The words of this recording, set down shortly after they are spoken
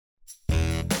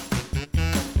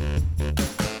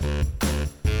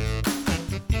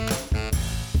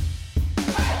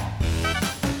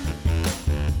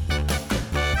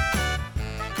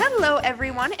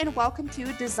everyone, and welcome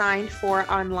to Designed for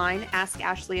Online Ask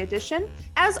Ashley edition.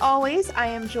 As always, I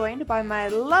am joined by my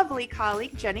lovely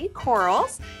colleague, Jenny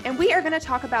Corals, and we are going to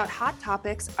talk about hot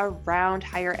topics around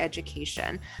higher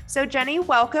education. So Jenny,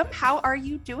 welcome. How are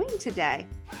you doing today?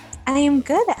 I am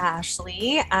good,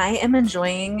 Ashley. I am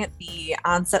enjoying the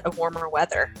onset of warmer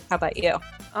weather. How about you?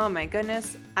 Oh my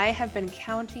goodness. I have been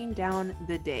counting down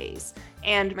the days.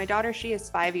 And my daughter, she is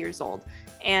 5 years old.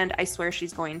 And I swear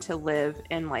she's going to live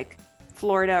in like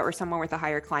Florida or somewhere with a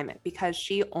higher climate because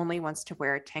she only wants to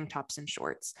wear tank tops and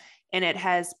shorts. And it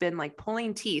has been like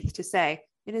pulling teeth to say,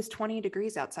 it is 20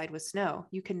 degrees outside with snow.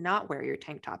 You cannot wear your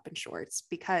tank top and shorts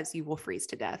because you will freeze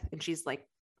to death. And she's like,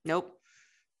 nope.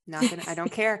 I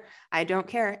don't care. I don't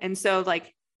care. And so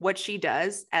like what she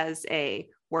does as a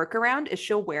workaround is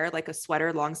she'll wear like a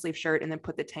sweater, long sleeve shirt, and then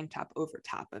put the tank top over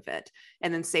top of it.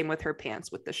 And then same with her pants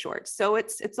with the shorts. So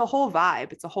it's a whole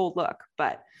vibe. It's a whole look,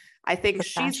 but I think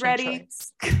she's ready.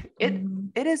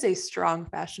 It is a strong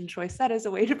fashion choice. That is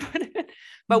a way to put it,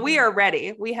 but we are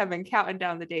ready. We have been counting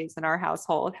down the days in our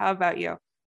household. How about you?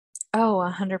 Oh,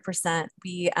 100%.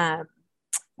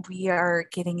 We are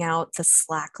getting out the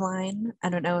slack line. I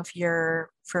don't know if you're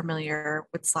familiar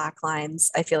with slack lines.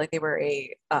 I feel like they were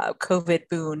a COVID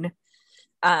boon.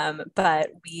 But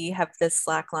we have this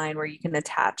slack line where you can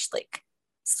attach like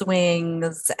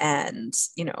swings and,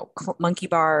 monkey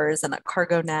bars and a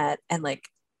cargo net. And like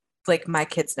my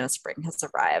kids know spring has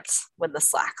arrived when the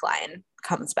slack line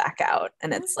comes back out.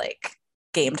 And it's like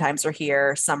game times are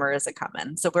here. Summer isn't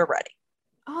coming. So we're ready.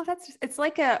 Oh, it's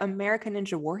like a American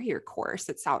Ninja Warrior course,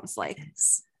 it sounds like. It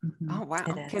is. Mm-hmm. Oh, wow.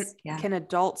 It is. Can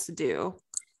adults do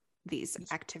these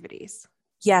activities?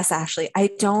 Yes, Ashley.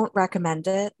 I don't recommend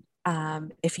it.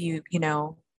 If you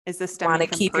is this want to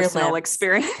keep your personal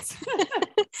experience?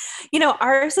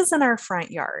 Ours is in our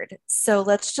front yard. So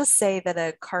let's just say that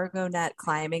a cargo net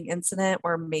climbing incident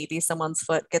where maybe someone's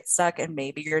foot gets stuck and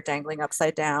maybe you're dangling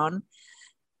upside down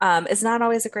is not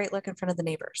always a great look in front of the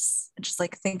neighbors. And just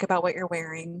like think about what you're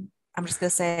wearing. I'm just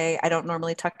gonna say I don't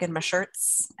normally tuck in my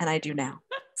shirts, and I do now.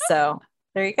 So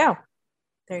there you go.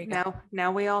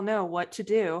 Now we all know what to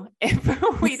do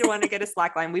if we want to get a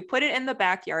slack line. We put it in the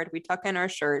backyard. We tuck in our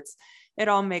shirts. It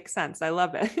all makes sense. I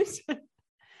love it.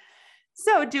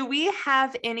 So do we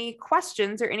have any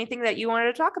questions or anything that you wanted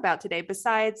to talk about today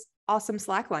besides awesome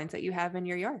slack lines that you have in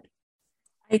your yard?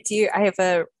 I do. I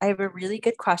have a really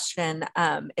good question.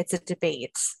 It's a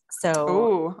debate.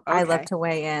 So okay. I love to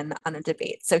weigh in on a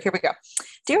debate. So here we go.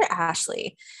 Dear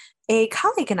Ashley, a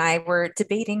colleague and I were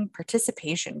debating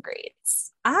participation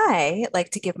grades. I like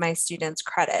to give my students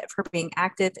credit for being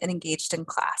active and engaged in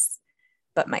class,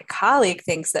 but my colleague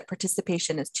thinks that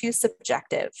participation is too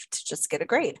subjective to just get a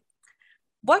grade.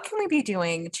 What can we be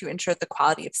doing to ensure the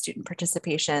quality of student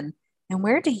participation? And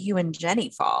where do you and Jenny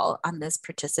fall on this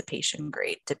participation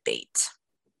grade debate?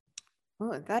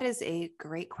 Oh, that is a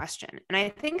great question. And I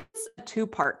think it's a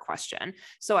two-part question.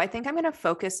 So I think I'm going to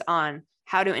focus on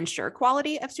how to ensure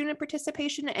quality of student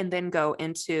participation and then go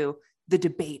into the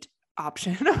debate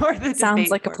option or the Sounds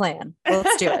like a plan.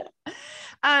 Let's do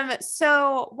it.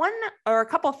 So one or a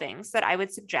couple things that I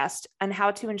would suggest on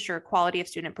how to ensure quality of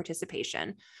student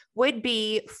participation would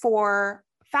be for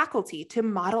faculty to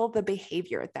model the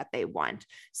behavior that they want.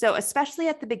 So especially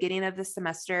at the beginning of the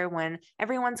semester when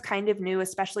everyone's kind of new,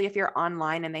 especially if you're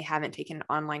online and they haven't taken an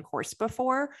online course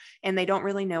before and they don't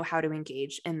really know how to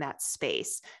engage in that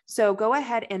space. So go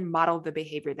ahead and model the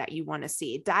behavior that you want to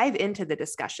see. Dive into the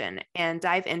discussion and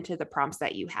dive into the prompts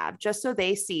that you have just so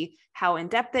they see how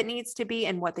in-depth it needs to be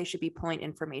and what they should be pulling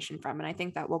information from. And I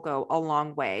think that will go a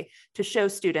long way to show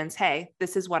students, hey,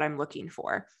 this is what I'm looking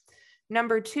for.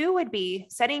 Number two would be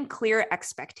setting clear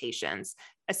expectations,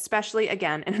 especially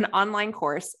again in an online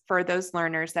course for those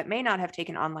learners that may not have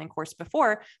taken an online course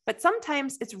before, but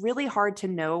sometimes it's really hard to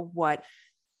know what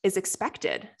is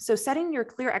expected. So setting your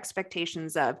clear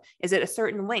expectations of, is it a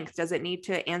certain length? Does it need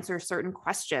to answer certain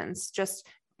questions? Just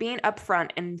being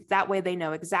upfront, and that way they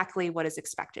know exactly what is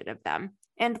expected of them.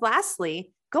 And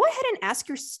lastly, go ahead and ask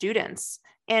your students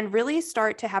and really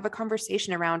start to have a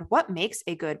conversation around what makes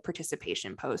a good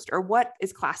participation post or what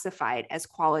is classified as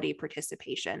quality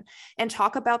participation, and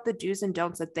talk about the do's and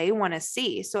don'ts that they want to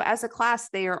see. So as a class,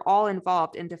 they are all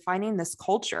involved in defining this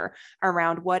culture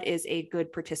around what is a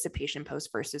good participation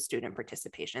post versus student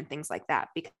participation, things like that,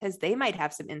 because they might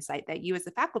have some insight that you as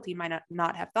a faculty might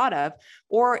not have thought of,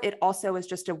 or it also is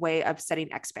just a way of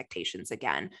setting expectations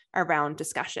again around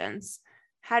discussions.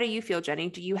 How do you feel, Jenny?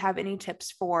 Do you have any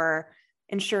tips for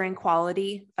ensuring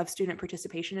quality of student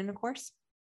participation in a course?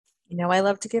 I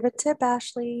love to give a tip,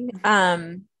 Ashley.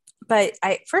 but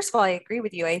first of all, I agree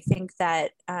with you. I think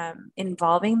that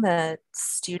involving the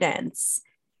students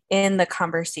in the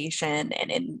conversation and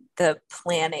in the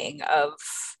planning of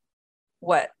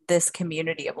what this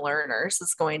community of learners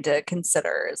is going to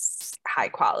consider as high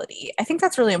quality, I think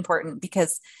that's really important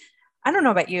because I don't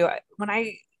know about you, when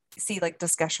I see like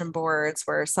discussion boards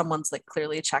where someone's like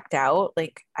clearly checked out,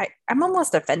 like I'm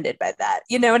almost offended by that.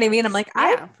 You know what I mean? I'm like,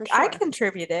 Yeah, for I sure.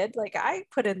 contributed, like I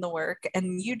put in the work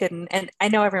and you didn't. And I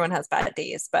know everyone has bad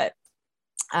days, but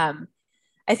um,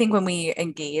 I think when we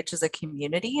engage as a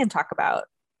community and talk about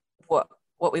what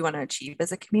what we want to achieve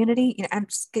as a community, you know,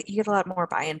 you get a lot more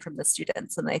buy-in from the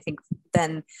students, and I think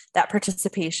then that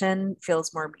participation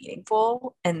feels more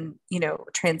meaningful and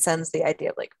transcends the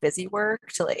idea of like busy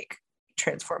work to like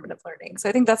transformative learning. So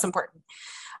I think that's important.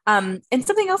 And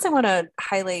something else I want to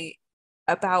highlight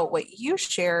about what you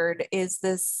shared is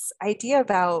this idea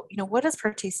about what does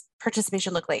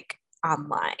participation look like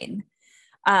online,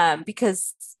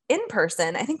 because in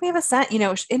person, I think we have a set,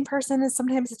 in person is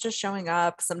sometimes it's just showing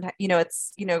up. Sometimes,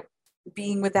 it's,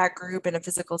 being with that group in a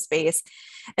physical space,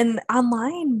 and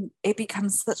online, it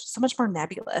becomes so much more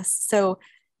nebulous. So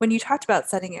when you talked about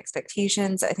setting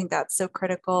expectations, I think that's so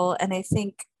critical. And I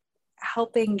think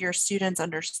helping your students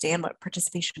understand what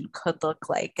participation could look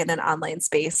like in an online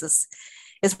space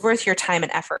is worth your time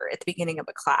and effort at the beginning of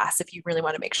a class if you really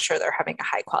want to make sure they're having a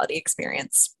high quality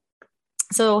experience.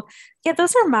 So yeah,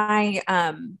 those are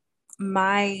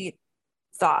my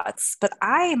thoughts, but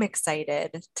I am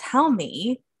excited. Tell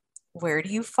me, where do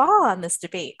you fall on this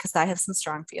debate? Because I have some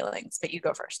strong feelings, but you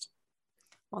go first.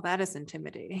 Well, that is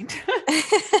intimidating.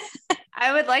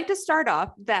 I would like to start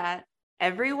off that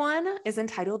everyone is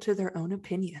entitled to their own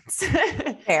opinions.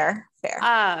 Fair.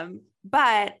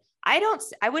 But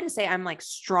I wouldn't say I'm like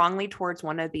strongly towards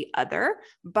one or the other,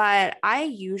 but I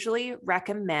usually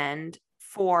recommend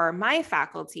for my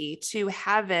faculty to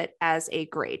have it as a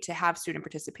grade, to have student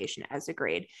participation as a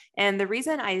grade. And the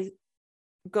reason I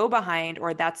go behind,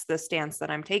 or that's the stance that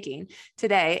I'm taking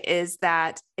today, is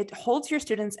that it holds your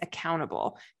students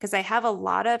accountable. Because I have a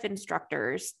lot of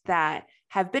instructors that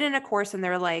have been in a course and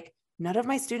they're like, none of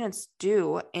my students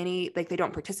do any, like they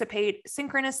don't participate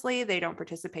synchronously, they don't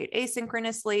participate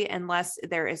asynchronously unless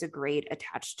there is a grade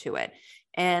attached to it.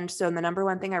 And so the number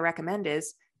one thing I recommend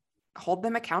is hold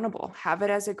them accountable, have it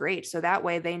as a grade. So that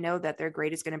way they know that their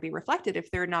grade is going to be reflected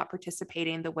if they're not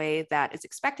participating the way that is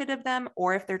expected of them,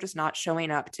 or if they're just not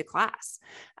showing up to class.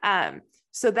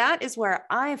 So that is where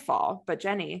I fall. But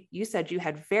Jenny, you said you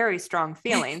had very strong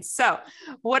feelings. So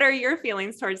what are your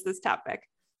feelings towards this topic?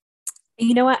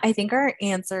 You know what? I think our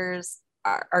answers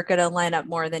are going to line up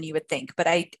more than you would think, but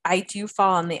I do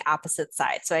fall on the opposite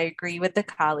side. So I agree with the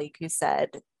colleague who said,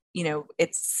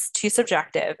 it's too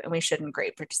subjective and we shouldn't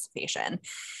grade participation.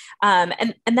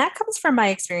 And that comes from my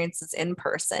experiences in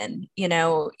person.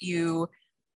 You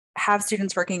have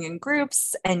students working in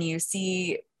groups and you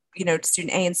see,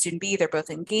 student A and student B, they're both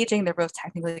engaging, they're both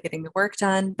technically getting the work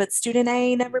done, but student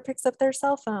A never picks up their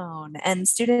cell phone and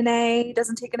student A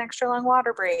doesn't take an extra long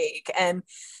water break. And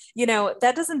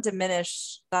that doesn't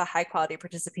diminish the high quality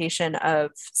participation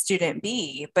of student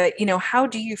B, but how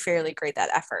do you fairly grade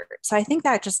that effort? So I think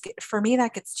that just, for me,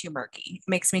 that gets too murky. It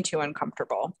makes me too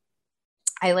uncomfortable.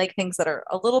 I like things that are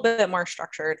a little bit more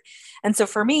structured. And so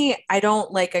for me, I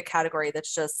don't like a category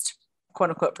that's just quote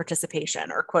unquote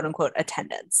participation or quote unquote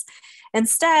attendance.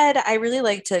 Instead, I really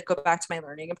like to go back to my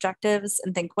learning objectives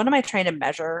and think, what am I trying to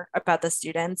measure about the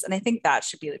students? And I think that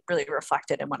should be really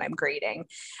reflected in what I'm grading.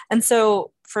 And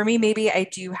so for me, maybe I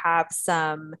do have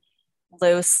some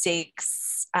low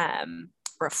stakes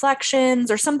reflections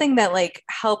or something that like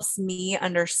helps me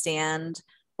understand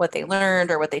what they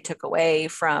learned or what they took away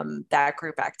from that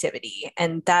group activity.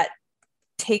 And that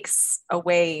takes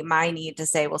away my need to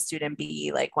say, well, student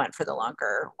B like went for the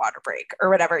longer water break or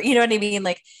whatever. You know what I mean?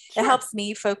 Like Sure. It helps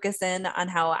me focus in on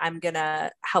how I'm gonna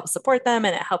help support them,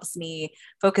 and it helps me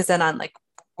focus in on like,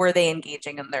 were they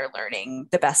engaging in their learning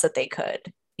the best that they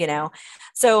could,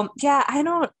 So yeah, I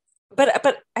don't,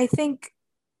 but I think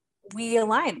we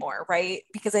align more, right?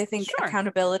 Because I think Sure.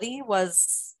 accountability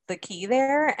was the key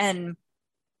there, and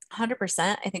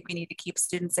 100%, I think we need to keep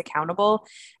students accountable.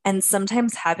 And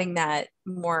sometimes having that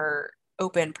more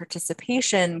open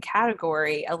participation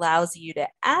category allows you to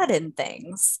add in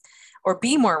things or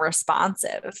be more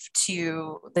responsive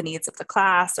to the needs of the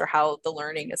class or how the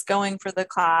learning is going for the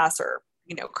class, or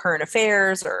current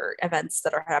affairs or events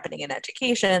that are happening in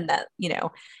education that you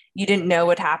didn't know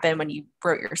would happen when you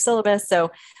wrote your syllabus.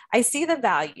 So I see the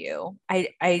value.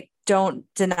 I don't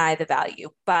deny the value.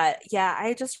 But yeah,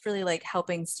 I just really like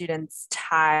helping students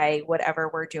tie whatever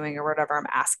we're doing or whatever I'm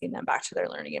asking them back to their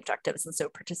learning objectives. And so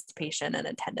participation and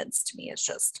attendance to me is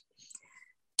just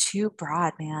too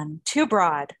broad, man. Too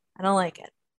broad. I don't like it.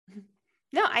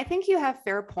 No, I think you have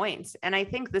fair points. And I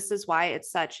think this is why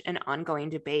it's such an ongoing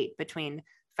debate between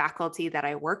faculty that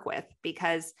I work with,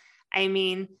 because I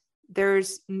mean,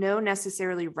 there's no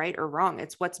necessarily right or wrong.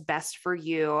 It's what's best for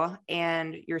you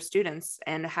and your students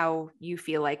and how you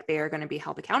feel like they are going to be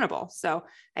held accountable. So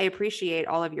I appreciate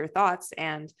all of your thoughts.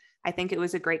 And I think it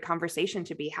was a great conversation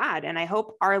to be had. And I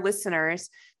hope our listeners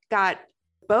got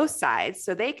both sides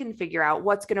so they can figure out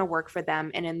what's going to work for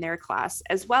them and in their class,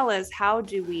 as well as how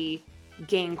do we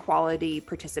gain quality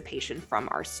participation from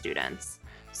our students.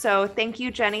 So thank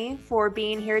you, Jenny, for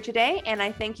being here today. And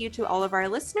I thank you to all of our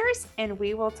listeners, and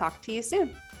we will talk to you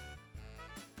soon.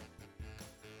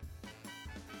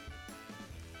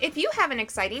 If you have an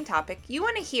exciting topic you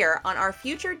want to hear on our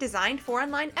future Designed for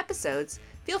Online episodes,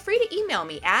 feel free to email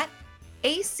me at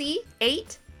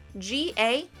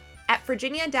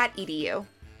ac8ga@virginia.edu.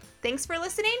 Thanks for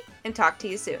listening, and talk to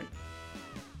you soon.